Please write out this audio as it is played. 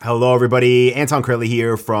Hello, everybody. Anton Curley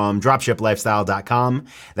here from dropshiplifestyle.com.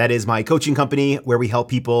 That is my coaching company where we help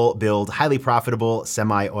people build highly profitable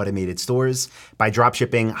semi-automated stores by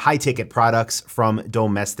dropshipping high-ticket products from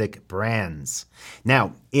domestic brands.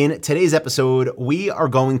 Now, in today's episode, we are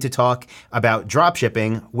going to talk about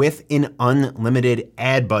dropshipping with an unlimited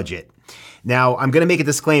ad budget. Now, I'm going to make a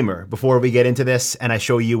disclaimer before we get into this and I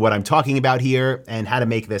show you what I'm talking about here and how to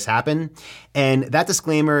make this happen. And that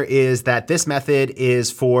disclaimer is that this method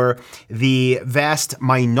is for the vast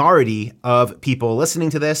minority of people listening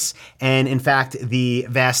to this, and in fact, the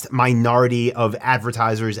vast minority of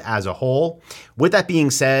advertisers as a whole. With that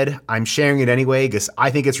being said, I'm sharing it anyway because I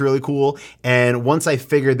think it's really cool. And once I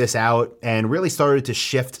figured this out and really started to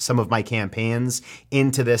shift some of my campaigns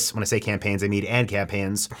into this, when I say campaigns, I mean ad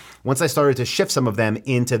campaigns. Once I started to shift some of them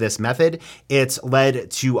into this method, it's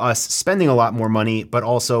led to us spending a lot more money, but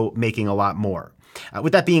also making a lot more.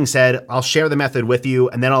 With that being said, I'll share the method with you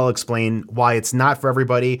and then I'll explain why it's not for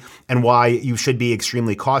everybody and why you should be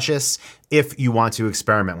extremely cautious if you want to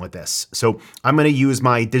experiment with this. So I'm going to use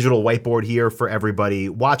my digital whiteboard here for everybody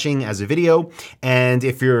watching as a video. And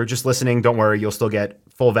if you're just listening, don't worry, you'll still get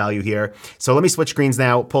full value here. So let me switch screens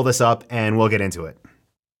now, pull this up, and we'll get into it.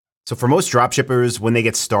 So for most dropshippers, when they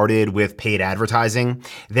get started with paid advertising,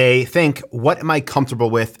 they think, what am I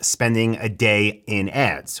comfortable with spending a day in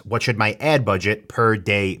ads? What should my ad budget per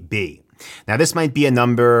day be? Now, this might be a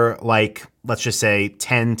number like, let's just say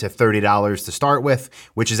 $10 to $30 to start with,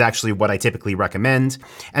 which is actually what I typically recommend.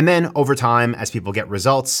 And then over time, as people get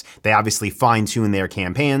results, they obviously fine tune their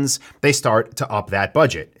campaigns. They start to up that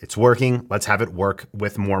budget. It's working. Let's have it work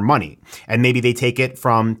with more money. And maybe they take it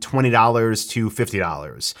from $20 to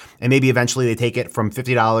 $50. And maybe eventually they take it from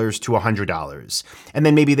 $50 to $100. And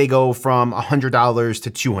then maybe they go from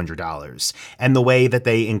 $100 to $200. And the way that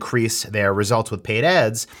they increase their results with paid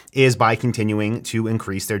ads is by continuing to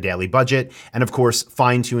increase their daily budget and of course,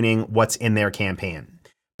 fine-tuning what's in their campaign.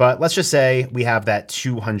 But let's just say we have that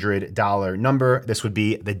 $200 number. This would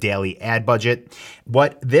be the daily ad budget.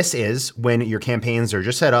 What this is, when your campaigns are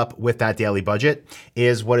just set up with that daily budget,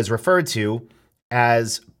 is what is referred to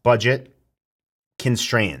as budget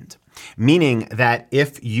constrained. Meaning that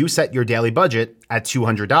if you set your daily budget at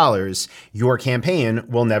 $200, your campaign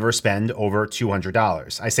will never spend over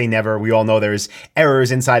 $200. I say never. We all know there's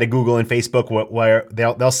errors inside of Google and Facebook where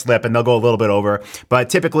they'll slip and they'll go a little bit over, but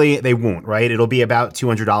typically they won't, right? It'll be about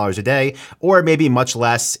 $200 a day, or maybe much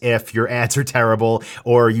less if your ads are terrible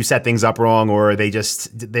or you set things up wrong, or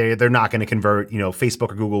they're not going to convert,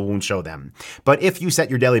 Facebook or Google won't show them. But if you set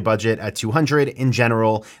your daily budget at $200, in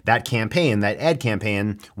general, that ad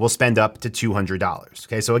campaign will spend up to $200.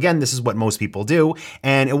 Okay. So again, this is what most people do.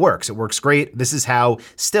 And it works. It works great. This is how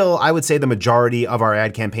still I would say the majority of our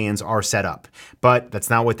ad campaigns are set up. But that's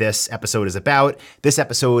not what this episode is about. This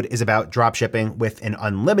episode is about dropshipping with an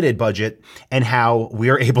unlimited budget and how we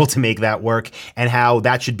are able to make that work and how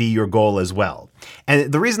that should be your goal as well.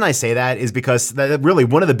 And the reason I say that is because really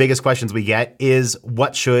one of the biggest questions we get is,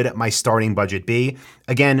 what should my starting budget be?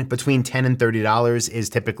 Again, between $10 and $30 is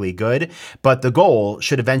typically good, but the goal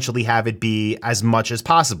should eventually have it be as much as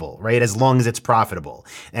possible, right? As long as it's profitable.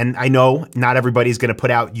 And I know not everybody's going to put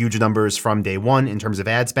out huge numbers from day one in terms of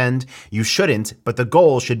ad spend. You shouldn't, but the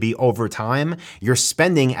goal should be over time, you're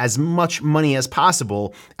spending as much money as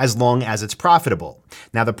possible as long as it's profitable.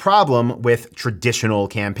 Now, the problem with traditional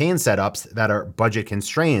campaign setups that are budget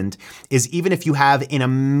constrained is even if you have an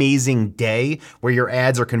amazing day where your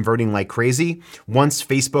ads are converting like crazy, once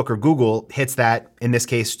Facebook or Google hits that, in this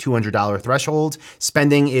case, $200 threshold,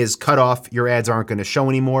 spending is cut off, your ads aren't going to show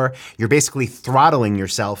anymore. You're basically throttling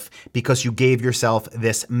yourself because you gave yourself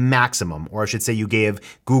this maximum, or I should say you gave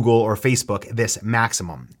Google or Facebook this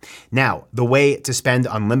maximum. Now, the way to spend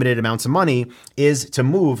unlimited amounts of money is to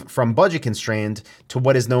move from budget constrained to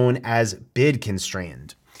what is known as bid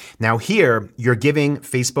constrained. Now here, you're giving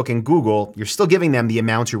Facebook and Google, you're still giving them the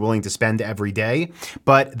amount you're willing to spend every day,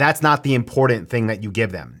 but that's not the important thing that you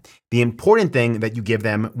give them. The important thing that you give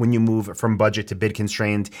them when you move from budget to bid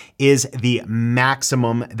constrained is the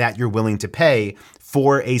maximum that you're willing to pay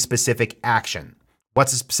for a specific action.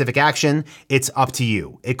 What's a specific action? It's up to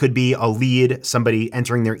you. It could be a lead, somebody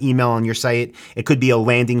entering their email on your site. It could be a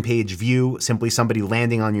landing page view, simply somebody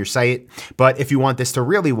landing on your site. But if you want this to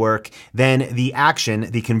really work, then the action,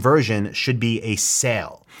 the conversion, should be a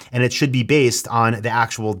sale. And it should be based on the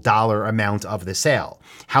actual dollar amount of the sale.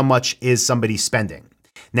 How much is somebody spending?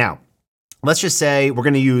 Now, let's just say we're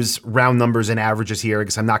going to use round numbers and averages here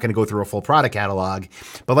because I'm not going to go through a full product catalog.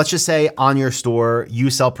 But let's just say on your store, you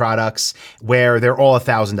sell products where they're all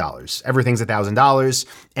 $1,000. Everything's $1,000,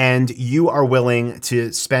 and you are willing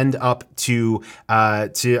to spend up to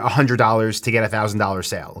 $100 to get $1,000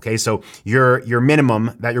 sale. Okay, so your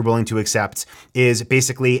minimum that you're willing to accept is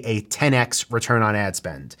basically a 10x return on ad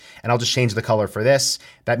spend. And I'll just change the color for this.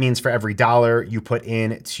 That means for every dollar you put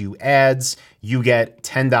into ads, you get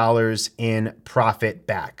 $10 in profit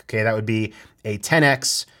back. Okay, that would be a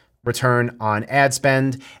 10x return on ad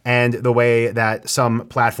spend. And the way that some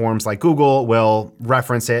platforms like Google will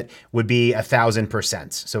reference it would be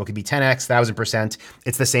 1,000%. So it could be 10x, 1,000%.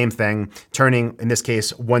 It's the same thing, turning, in this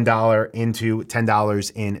case, $1 into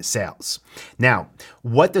 $10 in sales. Now,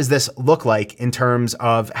 what does this look like in terms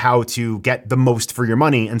of how to get the most for your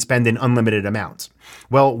money and spend an unlimited amount?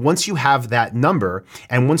 Well, once you have that number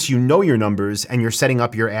and once you know your numbers and you're setting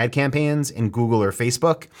up your ad campaigns in Google or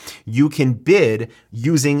Facebook, you can bid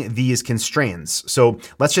using these constraints. So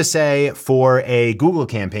let's just say for a Google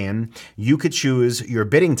campaign, you could choose your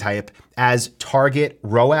bidding type as target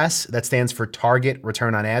ROAS. That stands for target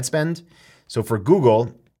return on ad spend. So for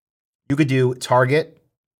Google, you could do target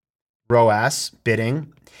ROAS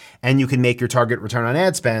bidding, and you can make your target return on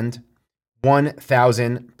ad spend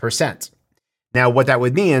 1,000%. Now, what that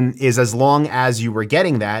would mean is as long as you were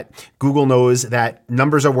getting that, Google knows that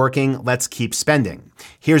numbers are working, let's keep spending.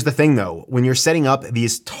 Here's the thing though, when you're setting up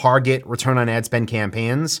these target return on ad spend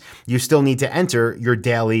campaigns, you still need to enter your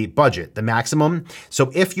daily budget, the maximum. So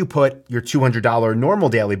if you put your $200 normal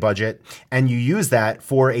daily budget and you use that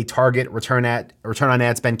for a target return on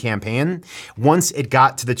ad spend campaign, once it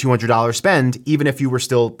got to the $200 spend, even if you were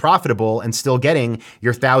still profitable and still getting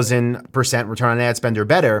your 1,000% return on ad spend or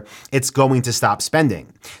better, it's going to stop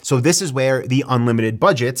spending. So this is where the unlimited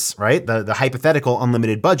budgets, right? The hypothetical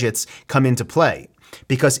unlimited budgets come into play.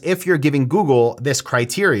 Because if you're giving Google this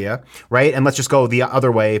criteria, right, and let's just go the other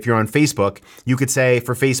way, if you're on Facebook, you could say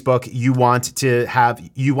for Facebook, you want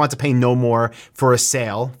to pay no more for a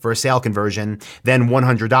sale conversion than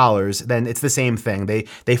 $100, then it's the same thing.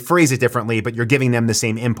 They phrase it differently, but you're giving them the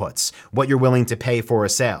same inputs, what you're willing to pay for a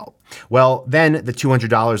sale. Well, then the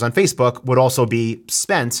 $200 on Facebook would also be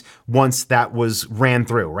spent once that was ran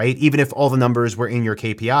through, right? Even if all the numbers were in your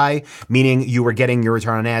KPI, meaning you were getting your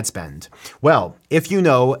return on ad spend. Well, if you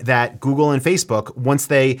know that Google and Facebook, once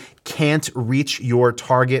they can't reach your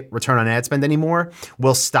target return on ad spend anymore,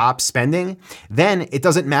 will stop spending, then it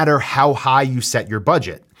doesn't matter how high you set your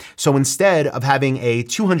budget. So instead of having a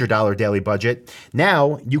 $200 daily budget,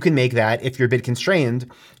 now you can make that, if you're bid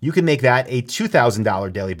constrained, you can make that a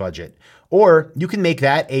 $2,000 daily budget. Or you can make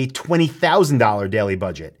that a $20,000 daily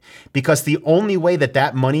budget, because the only way that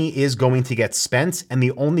that money is going to get spent and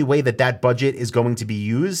the only way that that budget is going to be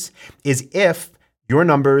used is if your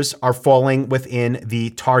numbers are falling within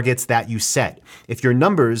the targets that you set. If your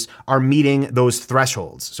numbers are meeting those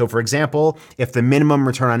thresholds. So for example, if the minimum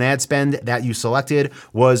return on ad spend that you selected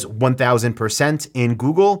was 1,000% in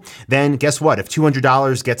Google, then guess what? If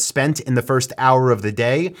 $200 gets spent in the first hour of the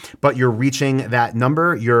day, but you're reaching that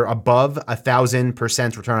number, you're above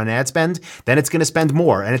 1,000% return on ad spend, then it's going to spend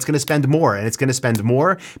more and it's going to spend more and it's going to spend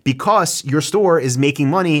more because your store is making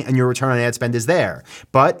money and your return on ad spend is there.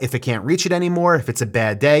 But if it can't reach it anymore, if it's a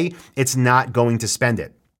bad day, it's not going to spend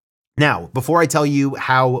it. Now, before I tell you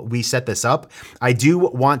how we set this up, I do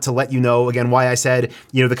want to let you know again why I said,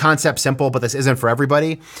 the concept's simple, but this isn't for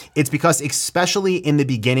everybody. It's because especially in the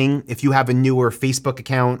beginning, if you have a newer Facebook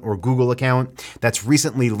account or Google account that's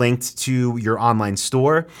recently linked to your online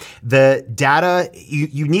store, the data,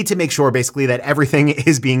 you need to make sure basically that everything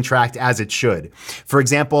is being tracked as it should. For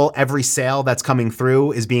example, every sale that's coming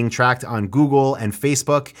through is being tracked on Google and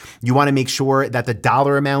Facebook. You want to make sure that the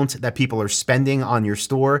dollar amount that people are spending on your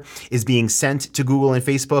store is being sent to Google and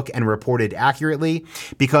Facebook and reported accurately,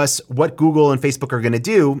 because what Google and Facebook are going to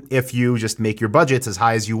do if you just make your budgets as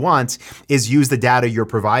high as you want is use the data you're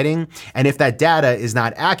providing. And if that data is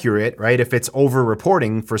not accurate, right, if it's over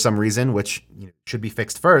reporting for some reason, which should be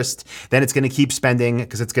fixed first, then it's going to keep spending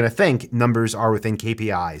because it's going to think numbers are within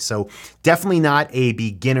KPI. So definitely not a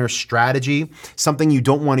beginner strategy, something you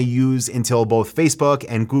don't want to use until both Facebook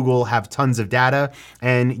and Google have tons of data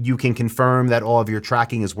and you can confirm that all of your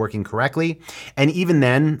tracking is working working correctly. And even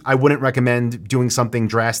then, I wouldn't recommend doing something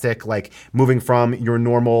drastic like moving from your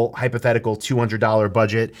normal hypothetical $200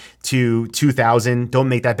 budget to $2,000. Don't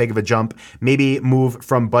make that big of a jump. Maybe move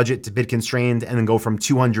from budget to bid constrained and then go from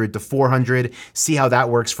 200 to 400. See how that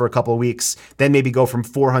works for a couple of weeks. Then maybe go from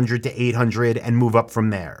 400 to 800 and move up from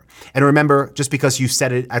there. And remember, just because you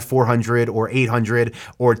set it at 400 or 800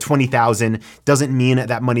 or 20,000 doesn't mean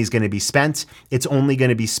that money's going to be spent. It's only going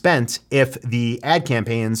to be spent if the ad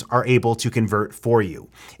campaigns are able to convert for you,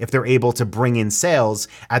 if they're able to bring in sales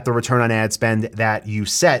at the return on ad spend that you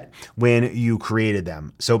set when you created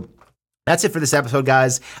them. So that's it for this episode,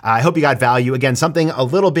 guys. I hope you got value. Again, something a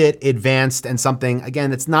little bit advanced and something,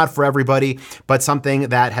 again, it's not for everybody, but something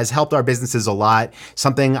that has helped our businesses a lot,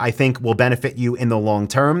 something I think will benefit you in the long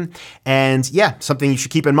term. And yeah, something you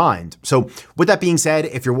should keep in mind. So with that being said,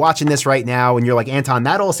 if you're watching this right now and you're like, Anton,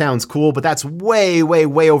 that all sounds cool, but that's way, way,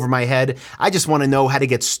 way over my head. I just want to know how to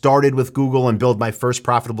get started with Google and build my first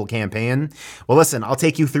profitable campaign. Well, listen, I'll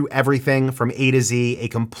take you through everything from A to Z, a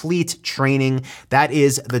complete training. That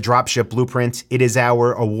is the Dropship Blueprint. It is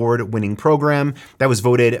our award-winning program that was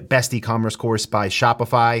voted best e-commerce course by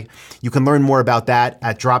Shopify. You can learn more about that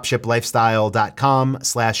at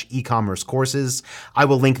dropshiplifestyle.com/e-commerce courses. I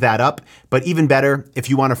will link that up. But even better, if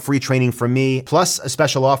you want a free training from me, plus a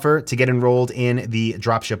special offer to get enrolled in the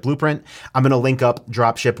Dropship Blueprint, I'm going to link up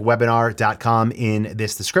dropshipwebinar.com in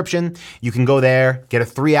this description. You can go there, get a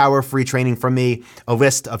 3-hour free training from me, a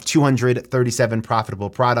list of 237 profitable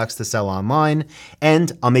products to sell online,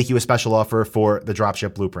 and I'll make you a special offer for the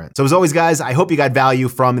Dropship Blueprint. So as always, guys, I hope you got value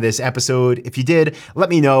from this episode. If you did, let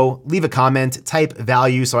me know, leave a comment, type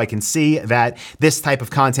value so I can see that this type of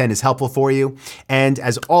content is helpful for you. And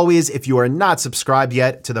as always, if you are not subscribed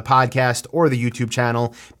yet to the podcast or the YouTube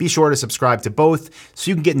channel, be sure to subscribe to both so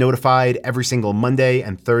you can get notified every single Monday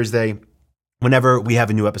and Thursday whenever we have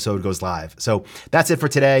a new episode goes live. So that's it for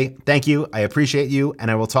today. Thank you. I appreciate you.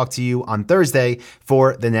 And I will talk to you on Thursday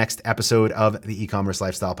for the next episode of the E-commerce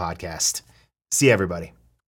Lifestyle Podcast. See you, everybody.